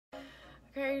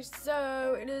Okay,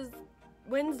 so it is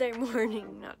Wednesday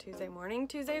morning, not Tuesday morning.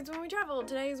 Tuesday is when we travel.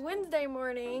 Today is Wednesday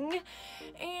morning,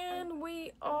 and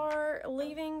we are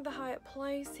leaving the Hyatt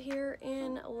Place here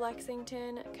in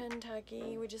Lexington,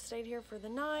 Kentucky. We just stayed here for the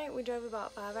night. We drove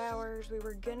about 5 hours. We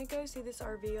were gonna go see this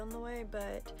RV on the way,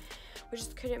 but we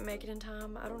just couldn't make it in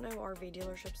time. I don't know RV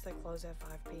dealerships, they close at 5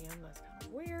 p.m. That's kind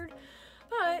of weird.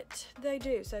 But they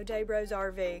do. So Daybros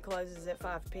RV closes at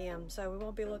 5 p.m. So we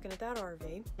won't be looking at that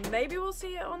RV. Maybe we'll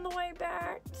see it on the way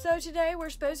back. So today we're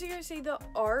supposed to go see the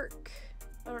ARK.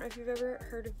 I don't know if you've ever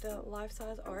heard of the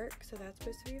life-size ARK, so that's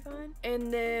supposed to be fun.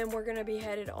 And then we're gonna be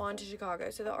headed on to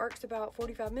Chicago. So the ARK's about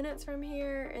 45 minutes from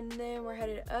here, and then we're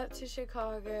headed up to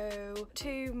Chicago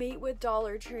to meet with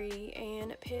Dollar Tree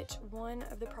and pitch one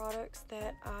of the products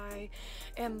that I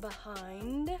am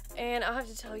behind. And I'll have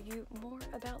to tell you more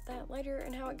about that later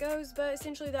and how it goes, but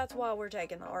essentially that's why we're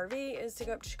taking the RV, is to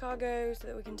go up to Chicago so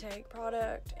that we can take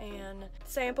product and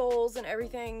samples and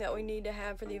everything that we need to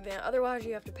have for the event. Otherwise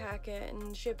you have to pack it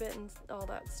and ship it and all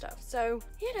that stuff. So,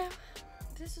 you know,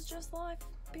 this is just life,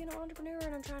 being an entrepreneur,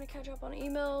 and I'm trying to catch up on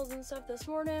emails and stuff this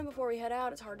morning before we head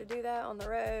out. It's hard to do that on the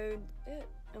road.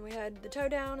 And we had the tow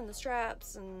down and the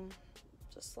straps and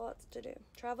just lots to do.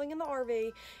 Traveling in the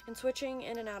RV and switching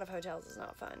in and out of hotels is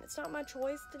not fun. It's not my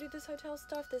choice to do this hotel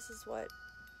stuff. This is what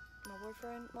my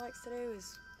boyfriend likes to do,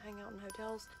 is hang out in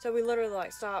hotels. So we literally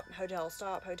like stop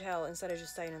hotel instead of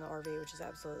just staying in the RV, which is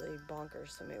absolutely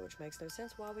bonkers to me, which makes no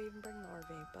sense why we even bring the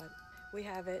RV, but we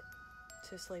have it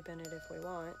to sleep in it if we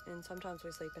want, and sometimes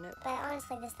we sleep in it. But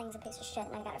honestly, this thing's a piece of shit,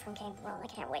 and I got it from Campbell, and I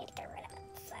can't wait to get rid of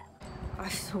it, so. I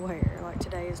swear, like,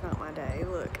 today is not my day.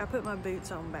 Look, I put my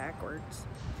boots on backwards.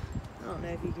 I don't know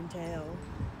if you can tell.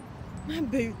 My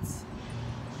boots.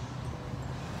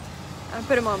 I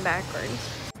put them on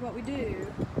backwards. That's what we do.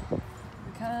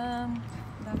 Come,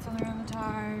 that's on around the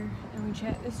tire, and we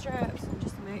check the straps and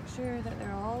just make sure that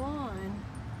they're all on.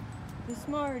 The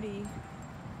Smarty.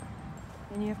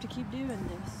 And you have to keep doing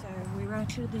this. So we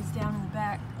ratchet these down in the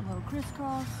back a little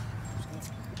crisscross,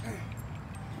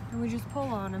 and we just pull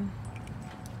on them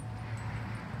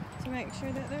to make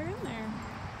sure that they're in there.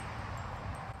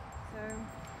 So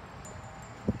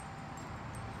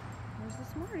there's the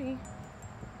Smarty.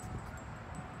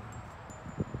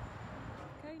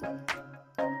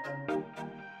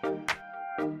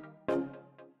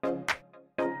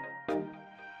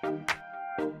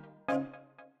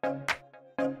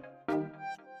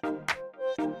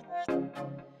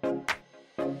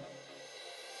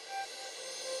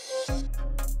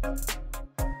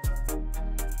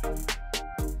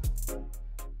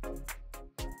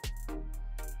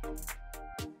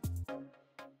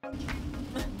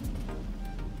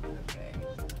 Okay.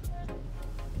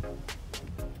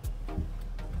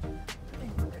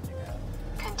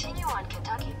 Continue on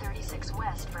Kentucky 36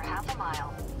 West for half a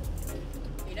mile.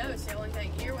 You know, it's the only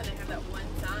thing here when they have that one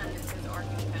sign that says ARK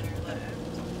ENCOUNTER left.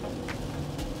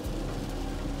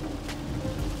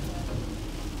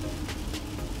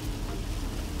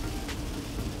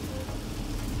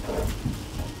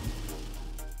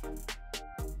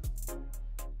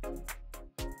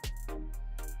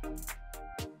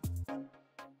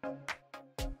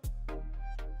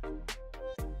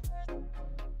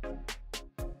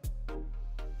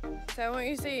 So I want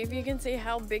you to see if you can see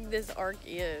how big this ARK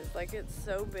is. Like, it's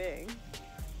so big.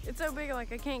 It's so big,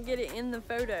 like I can't get it in the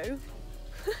photo.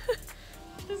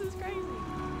 This is crazy.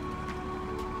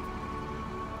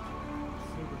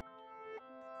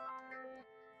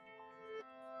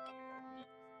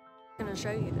 I'm gonna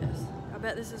show you this. I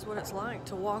bet this is what it's like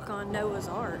to walk on Noah's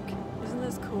Ark. Isn't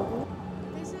this cool?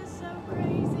 This is so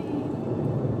crazy.